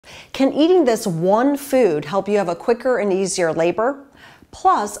Can eating this one food help you have a quicker and easier labor?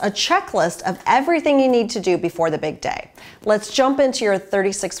 Plus a checklist of everything you need to do before the big day. Let's jump into your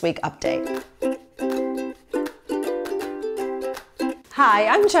 36-week update. Hi,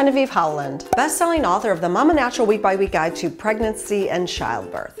 I'm Genevieve Howland, best-selling author of the Mama Natural Week by Week Guide to Pregnancy and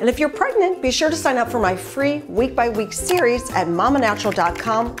Childbirth. And if you're pregnant, be sure to sign up for my free week-by-week series at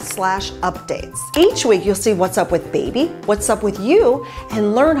mamanatural.com/updates. Each week, you'll see what's up with baby, what's up with you,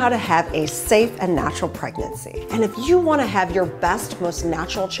 and learn how to have a safe and natural pregnancy. And if you want to have your best, most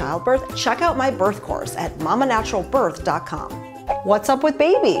natural childbirth, check out my birth course at mamanaturalbirth.com. What's up with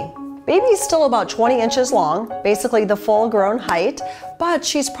baby? Baby's still about 20 inches long, basically the full-grown height, but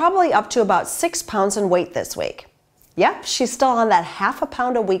she's probably up to about 6 pounds in weight this week. Yep, she's still on that ½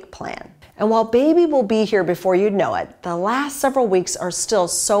 pound a week plan. And while baby will be here before you know it, the last several weeks are still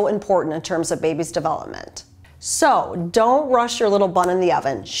so important in terms of baby's development. So don't rush your little bun in the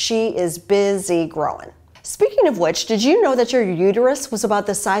oven. She is busy growing. Speaking of which, did you know that your uterus was about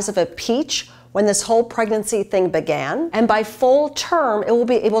the size of a peach when this whole pregnancy thing began? And by full term, it will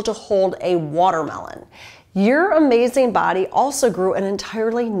be able to hold a watermelon. Your amazing body also grew an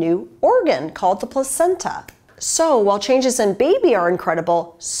entirely new organ called the placenta. So while changes in baby are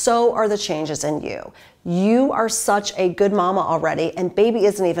incredible, so are the changes in you. You are such a good mama already, and baby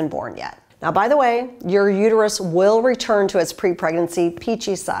isn't even born yet. Now, by the way, your uterus will return to its pre-pregnancy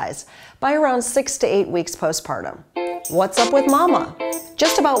peachy size by around 6 to 8 weeks postpartum. What's up with mama?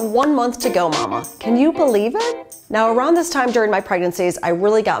 Just about 1 month to go, mama. Can you believe it? Now, around this time during my pregnancies, I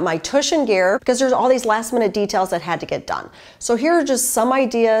really got my tush in gear because there's all these last minute details that had to get done. So here are just some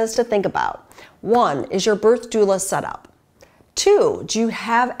ideas to think about. 1, is your birth doula set up? 2, do you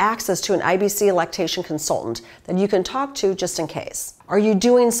have access to an IBC lactation consultant that you can talk to just in case? Are you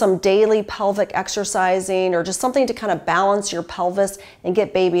doing some daily pelvic exercising or just something to kind of balance your pelvis and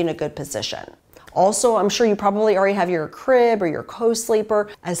get baby in a good position? Also, I'm sure you probably already have your crib or your co-sleeper,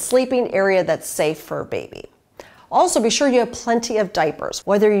 a sleeping area that's safe for a baby. Also, be sure you have plenty of diapers,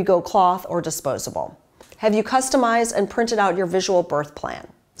 whether you go cloth or disposable. Have you customized and printed out your visual birth plan?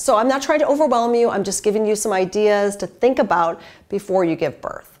 So I'm not trying to overwhelm you, I'm just giving you some ideas to think about before you give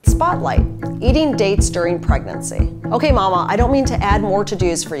birth. Spotlight, eating dates during pregnancy. Okay, mama, I don't mean to add more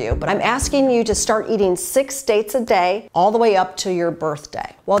to-dos for you, but I'm asking you to start eating 6 dates a day all the way up to your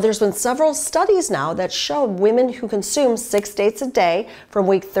birthday. Well, there's been several studies now that show women who consume 6 dates a day from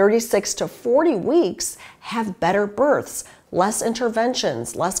week 36 to 40 weeks have better births. Less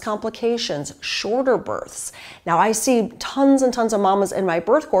interventions, less complications, shorter births. Now I see tons and tons of mamas in my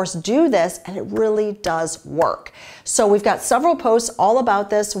birth course do this, and it really does work. So we've got several posts all about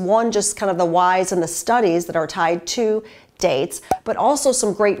this. One, just kind of the whys and the studies that are tied to dates, but also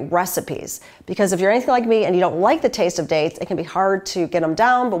some great recipes. Because if you're anything like me and you don't like the taste of dates, it can be hard to get them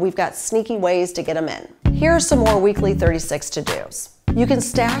down, but we've got sneaky ways to get them in. Here are some more weekly 36 to-dos. You can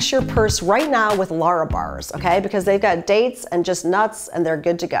stash your purse right now with Lara bars, okay? Because they've got dates and just nuts and they're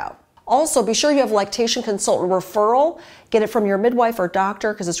good to go. Also, be sure you have a lactation consultant referral. Get it from your midwife or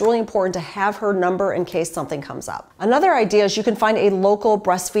doctor because it's really important to have her number in case something comes up. Another idea is you can find a local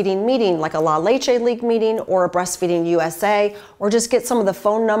breastfeeding meeting like a La Leche League meeting or a Breastfeeding USA, or just get some of the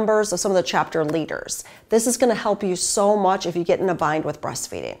phone numbers of some of the chapter leaders. This is going to help you so much if you get in a bind with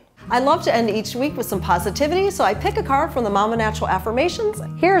breastfeeding. I love to end each week with some positivity, so I pick a card from the Mama Natural Affirmations.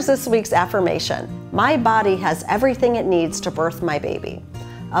 Here's this week's affirmation. My body has everything it needs to birth my baby.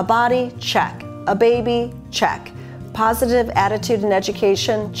 A body, check. A baby, check. Positive attitude and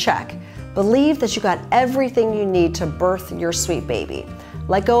education, check. Believe that you got everything you need to birth your sweet baby.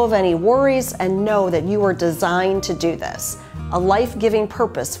 Let go of any worries and know that you were designed to do this. A life-giving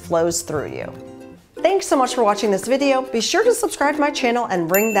purpose flows through you. Thanks so much for watching this video. Be sure to subscribe to my channel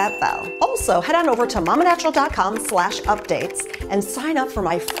and ring that bell. Also, head on over to mamanatural.com/updates and sign up for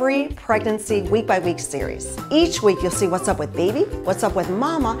my free pregnancy week-by-week series. Each week, you'll see what's up with baby, what's up with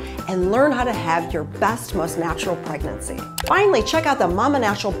mama, and learn how to have your best, most natural pregnancy. Finally, check out the Mama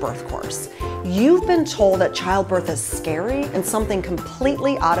Natural Birth Course. You've been told that childbirth is scary and something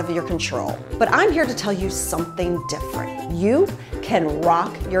completely out of your control. But I'm here to tell you something different. You can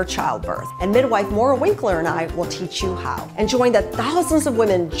rock your childbirth. And midwife Maura Winkler and I will teach you how. And join the thousands of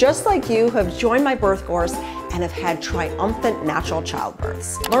women just like you who have joined my birth course and have had triumphant natural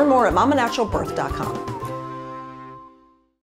childbirths. Learn more at mamanaturalbirth.com.